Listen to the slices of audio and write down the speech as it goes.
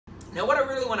Now, what I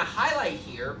really want to highlight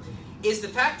here is the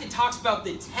fact it talks about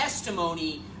the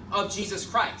testimony of Jesus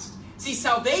Christ. See,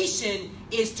 salvation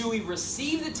is, do we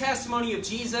receive the testimony of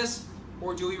Jesus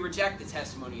or do we reject the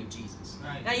testimony of Jesus?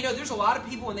 Right. Now, you know, there's a lot of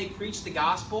people when they preach the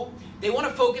gospel, they want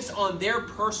to focus on their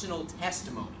personal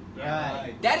testimony.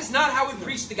 Right. That is not how we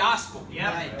preach the gospel.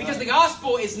 Yeah. Right. Because the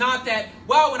gospel is not that,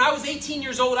 well, when I was 18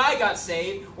 years old, I got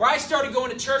saved, or I started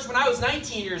going to church when I was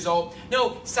 19 years old.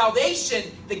 No, salvation,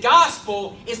 the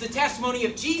gospel, is the testimony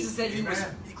of Jesus that he was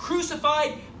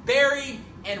crucified, buried,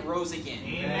 and rose again.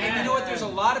 Amen. And you know what? There's a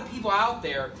lot of people out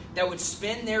there that would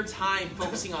spend their time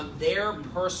focusing on their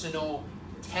personal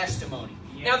testimony.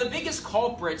 Yeah. Now, the biggest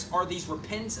culprits are these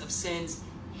repentance of sins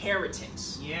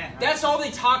heretics. Yeah. That's all they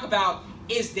talk about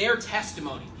is their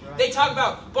testimony. Right. They talk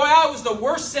about, boy, I was the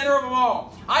worst sinner of them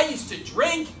all. I used to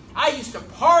drink. I used to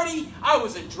party. I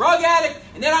was a drug addict.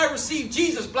 And then I received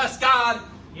Jesus, bless God.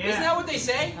 Yeah. Isn't that what they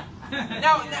say?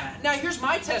 Now, here's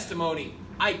my testimony.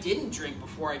 I didn't drink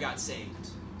before I got saved.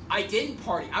 I didn't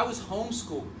party. I was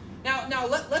homeschooled. Now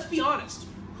let's be honest.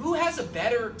 Who has a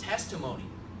better testimony?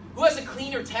 Who has a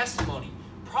cleaner testimony?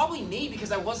 Probably me,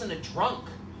 because I wasn't a drunk.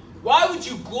 Why would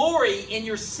you glory in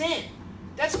your sin?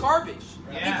 That's garbage.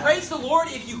 Yeah. And praise the Lord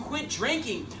if you quit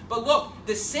drinking. But look,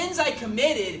 the sins I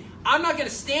committed, I'm not going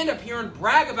to stand up here and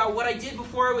brag about what I did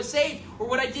before I was saved or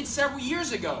what I did several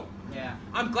years ago. Yeah.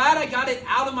 I'm glad I got it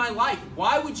out of my life.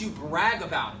 Why would you brag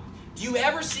about it? Do you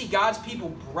ever see God's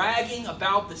people bragging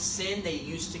about the sin they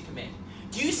used to commit?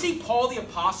 Do you see Paul the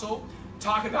Apostle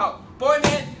talking about, boy,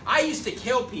 man, I used to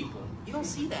kill people? You don't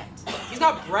see that. He's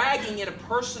not bragging in a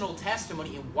personal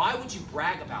testimony. And why would you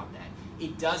brag about that?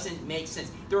 It doesn't make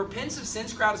sense. The repentance of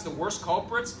sins crowd is the worst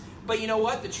culprits. But you know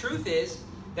what? The truth is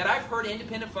that I've heard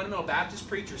independent fundamental Baptist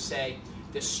preachers say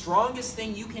the strongest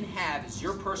thing you can have is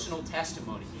your personal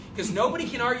testimony. Because nobody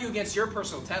can argue against your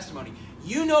personal testimony.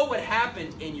 You know what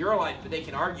happened in your life, but they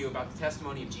can argue about the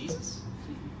testimony of Jesus.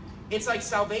 It's like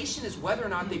salvation is whether or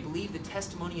not they believe the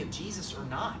testimony of Jesus or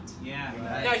not. Yeah.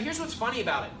 Right. Now, here's what's funny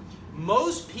about it.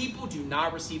 Most people do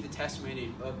not receive the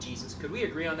testimony of Jesus. Could we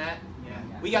agree on that? Yeah.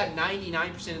 We got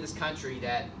 99% of this country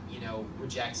that,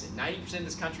 rejects it. 90% of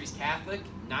this country is Catholic.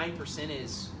 9%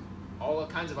 is all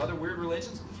kinds of other weird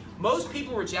religions. Most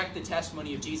people reject the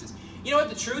testimony of Jesus. You know what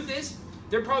the truth is?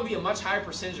 There'd probably be a much higher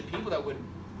percentage of people that would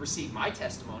receive my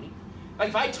testimony. Like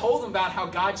if I told them about how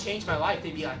God changed my life,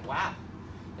 they'd be like, wow,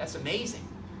 that's amazing.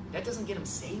 That doesn't get them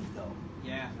saved though.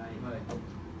 Yeah. Right.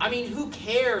 I mean, who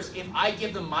cares if I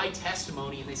give them my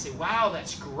testimony and they say, wow,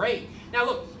 that's great. Now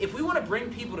look, if we want to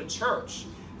bring people to church,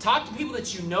 talk to people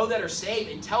that you know that are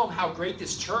saved and tell them how great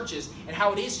this church is and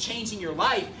how it is changing your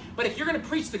life. But if you're going to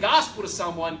preach the gospel to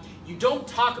someone, you don't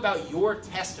talk about your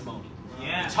testimony.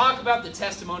 Yeah. You talk about the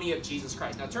testimony of Jesus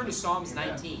Christ. Now turn to Psalms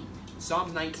 19.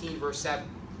 Psalms 19, verse 7.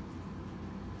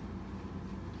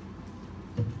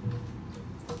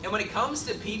 And when it comes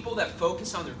to people that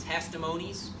focus on their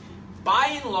testimonies,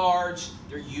 by and large,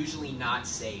 they're usually not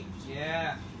saved.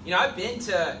 Yeah. I've been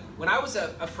to, when I was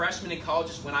a freshman in college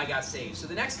is when I got saved. So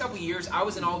the next couple of years, I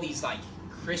was in all these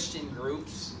Christian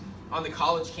groups on the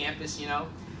college campus,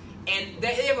 And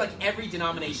they have every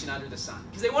denomination under the sun.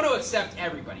 Because they want to accept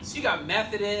everybody. So you got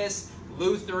Methodists,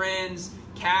 Lutherans,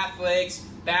 Catholics,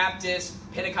 Baptists,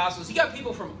 Pentecostals. You got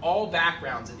people from all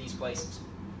backgrounds at these places.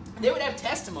 And they would have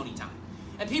testimony time.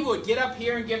 And people would get up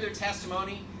here and give their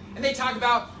testimony. And they talk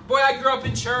about, boy, I grew up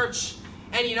in church.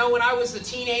 And when I was a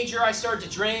teenager, I started to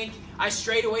drink. I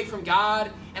strayed away from God.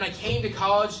 And I came to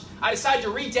college. I decided to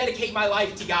rededicate my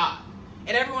life to God.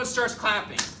 And everyone starts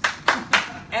clapping.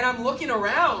 And I'm looking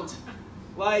around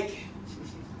like,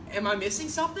 am I missing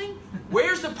something?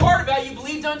 Where's the part about you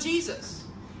believed on Jesus?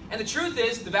 And the truth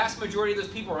is, the vast majority of those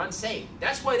people are unsaved.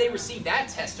 That's why they receive that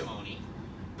testimony,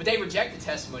 but they reject the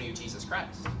testimony of Jesus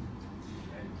Christ.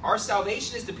 Our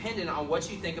salvation is dependent on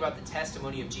what you think about the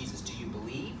testimony of Jesus. Do you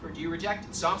believe or do you reject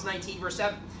it? Psalms 19, verse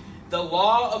 7. The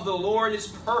law of the Lord is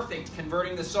perfect,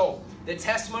 converting the soul. The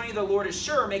testimony of the Lord is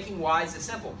sure, making wise the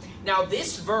simple. Now,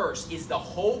 this verse is the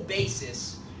whole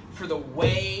basis for the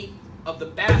Way of the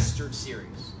Bastard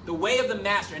series. The Way of the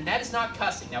Master. And that is not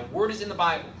cussing. That word is in the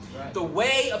Bible. Right. The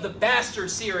Way of the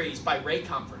Bastard series by Ray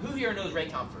Comfort. Who here knows Ray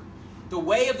Comfort? The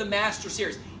Way of the Master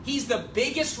series. He's the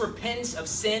biggest repentance of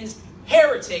sins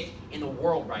heretic in the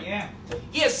world right now.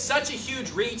 He has such a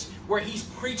huge reach where he's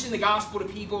preaching the gospel to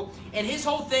people. And his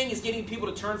whole thing is getting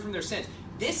people to turn from their sins.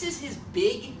 This is his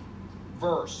big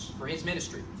verse for his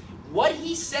ministry. What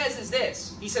he says is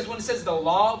this. He says when it says the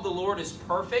law of the Lord is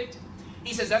perfect,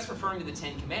 he says that's referring to the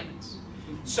 10 Commandments.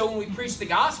 So when we preach the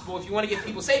gospel, if you want to get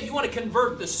people saved, if you want to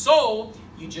convert the soul,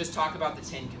 you just talk about the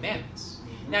 10 Commandments.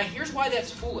 Now here's why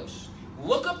that's foolish.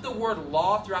 Look up the word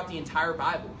law throughout the entire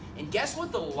Bible. And guess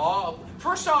what the law...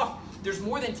 First off, there's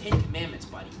more than 10 commandments,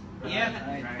 buddy.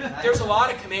 Yeah. There's a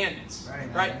lot of commandments.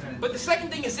 Right. But the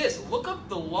second thing is this. Look up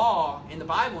the law in the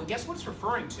Bible, and guess what it's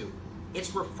referring to?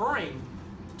 It's referring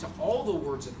to all the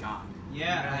words of God.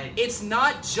 Yeah. Right. It's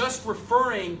not just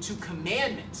referring to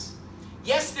commandments.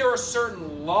 Yes, there are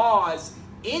certain laws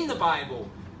in the Bible,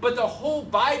 but the whole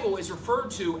Bible is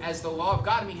referred to as the law of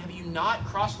God. I mean, have you not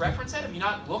cross-referenced that? Have you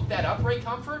not looked that up, Ray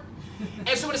Comfort?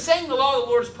 And so when it's saying the law of the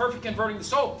Lord is perfect, converting the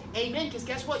soul, amen, because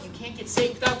guess what? You can't get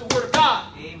saved without the Word of God.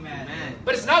 Amen.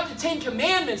 But it's not the 10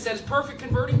 Commandments that is perfect,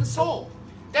 converting the soul.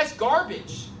 That's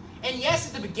garbage. And yes,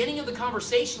 at the beginning of the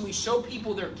conversation, we show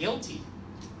people they're guilty.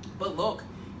 But look,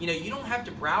 you know, you don't have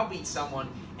to browbeat someone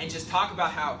and just talk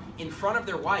about how, in front of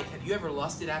their wife, have you ever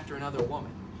lusted after another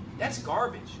woman? That's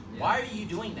garbage. Yeah. Why are you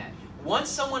doing that? Once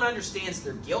someone understands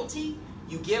they're guilty,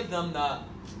 you give them the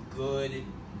good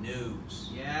news.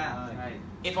 Yeah. Right.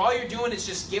 If all you're doing is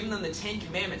just giving them the 10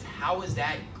 Commandments, how is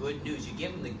that good news? You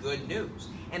give them the good news.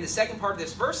 And the second part of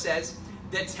this verse says,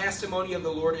 the testimony of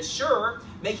the Lord is sure,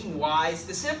 making wise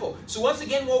the simple. So once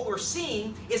again, what we're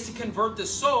seeing is to convert the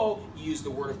soul, you use the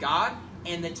Word of God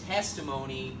and the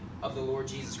testimony of the Lord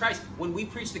Jesus Christ. When we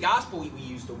preach the gospel, we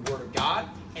use the Word of God,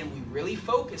 and we really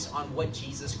focus on what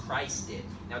Jesus Christ did.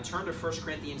 Now turn to 1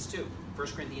 Corinthians 2. 1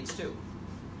 Corinthians 2.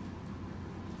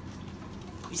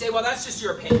 You say, well, that's just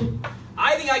your opinion.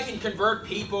 I think I can convert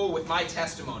people with my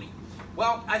testimony.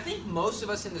 Well, I think most of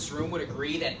us in this room would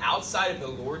agree that outside of the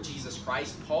Lord Jesus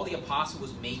Christ, Paul the Apostle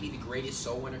was maybe the greatest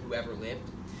soul winner who ever lived.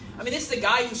 I mean, this is the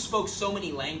guy who spoke so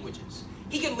many languages.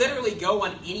 He could literally go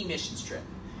on any missions trip.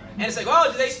 And it's like,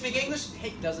 oh, do they speak English? Hey,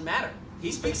 it doesn't matter.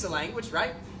 He speaks the language,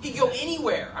 right? He could go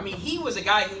anywhere. I mean, he was a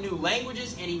guy who knew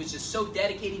languages, and he was just so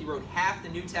dedicated, he wrote half the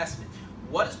New Testament.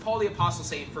 What does Paul the Apostle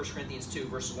say in 1 Corinthians 2,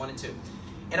 verses 1 and 2?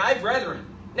 And I, brethren...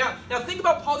 Now think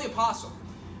about Paul the Apostle.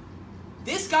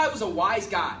 This guy was a wise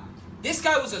guy. This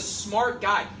guy was a smart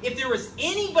guy. If there was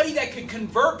anybody that could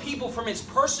convert people from his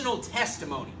personal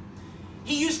testimony,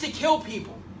 he used to kill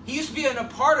people. He used to be a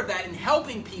part of that in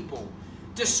helping people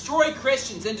destroy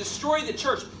Christians and destroy the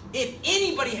church. If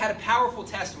anybody had a powerful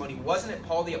testimony, wasn't it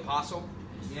Paul the Apostle?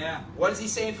 Yeah. What does he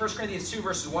say in 1 Corinthians 2,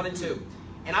 verses 1 and 2?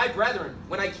 And I, brethren,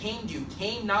 when I came to you,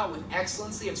 came not with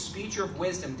excellency of speech or of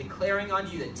wisdom, declaring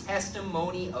unto you the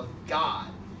testimony of God.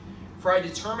 For I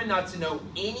determined not to know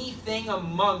anything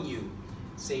among you,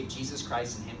 save Jesus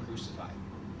Christ and Him crucified.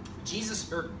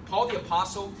 Paul the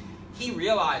Apostle, he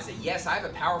realized that, yes, I have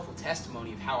a powerful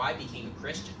testimony of how I became a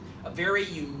Christian. A very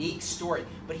unique story.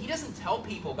 But he doesn't tell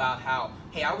people about how,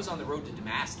 hey, I was on the road to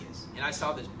Damascus, and I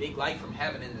saw this big light from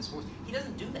heaven in this voice. He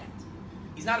doesn't do that.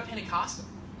 He's not a Pentecostal.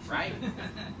 Right?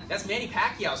 That's Manny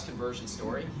Pacquiao's conversion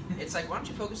story. It's like, why don't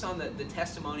you focus on the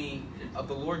testimony of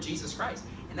the Lord Jesus Christ?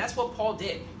 And that's what Paul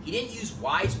did. He didn't use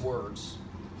wise words.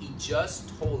 He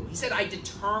just told them. He said, I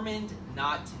determined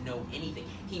not to know anything.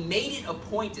 He made it a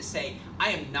point to say, I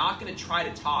am not going to try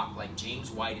to talk like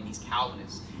James White and these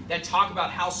Calvinists that talk about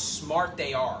how smart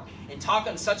they are and talk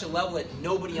on such a level that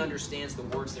nobody understands the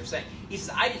words they're saying. He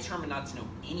says, I determined not to know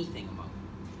anything among you,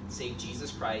 save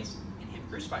Jesus Christ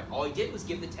crucified. All he did was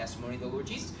give the testimony of the Lord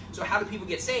Jesus. So how do people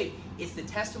get saved? It's the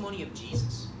testimony of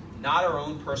Jesus, not our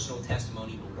own personal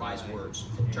testimony or wise words.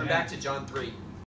 Turn back to John 3.